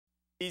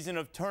Season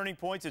of turning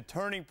points. A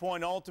turning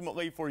point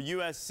ultimately for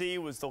USC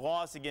was the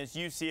loss against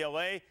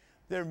UCLA.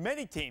 There are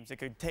many teams that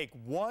could take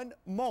one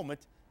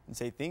moment and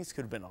say things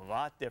could have been a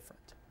lot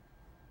different.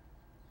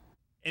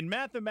 In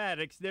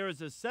mathematics, there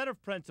is a set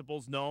of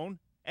principles known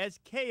as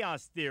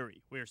chaos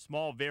theory, where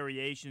small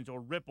variations or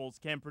ripples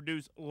can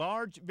produce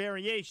large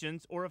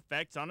variations or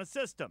effects on a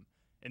system.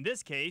 In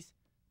this case,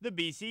 the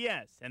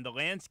BCS and the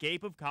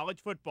landscape of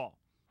college football.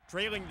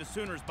 Trailing the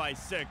Sooners by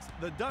 6,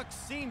 the Ducks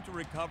seemed to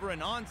recover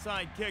an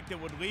onside kick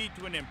that would lead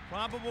to an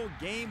improbable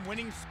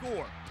game-winning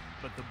score.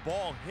 But the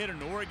ball hit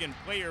an Oregon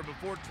player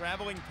before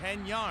traveling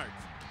 10 yards.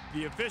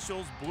 The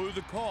officials blew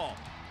the call.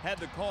 Had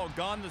the call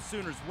gone the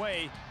Sooners'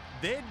 way,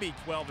 they'd be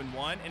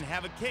 12-1 and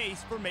have a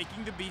case for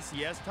making the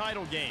BCS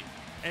title game.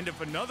 And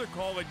if another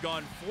call had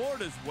gone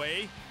Florida's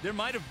way, there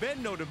might have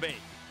been no debate.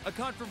 A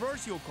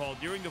controversial call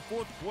during the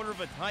fourth quarter of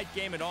a tight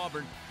game at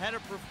Auburn had a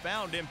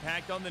profound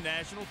impact on the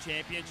national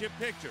championship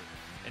picture.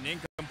 An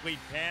incomplete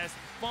pass,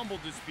 fumble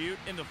dispute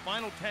in the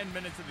final 10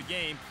 minutes of the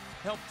game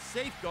helped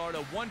safeguard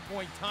a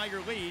one-point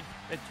Tiger lead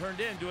that turned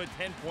into a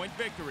 10-point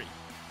victory.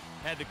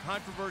 Had the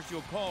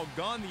controversial call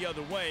gone the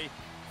other way,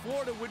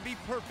 Florida would be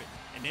perfect,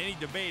 and any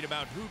debate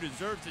about who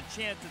deserves a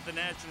chance at the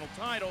national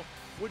title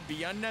would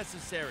be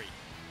unnecessary.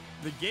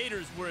 The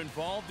Gators were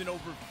involved in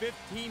over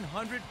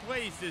 1,500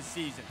 plays this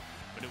season,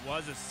 but it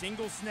was a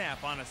single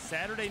snap on a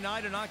Saturday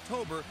night in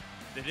October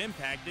that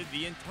impacted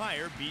the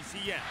entire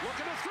BCS.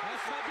 Looking to throw.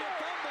 That might be a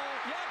fumble.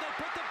 Yeah, they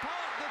put the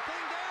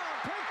thing down.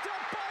 Picked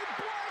up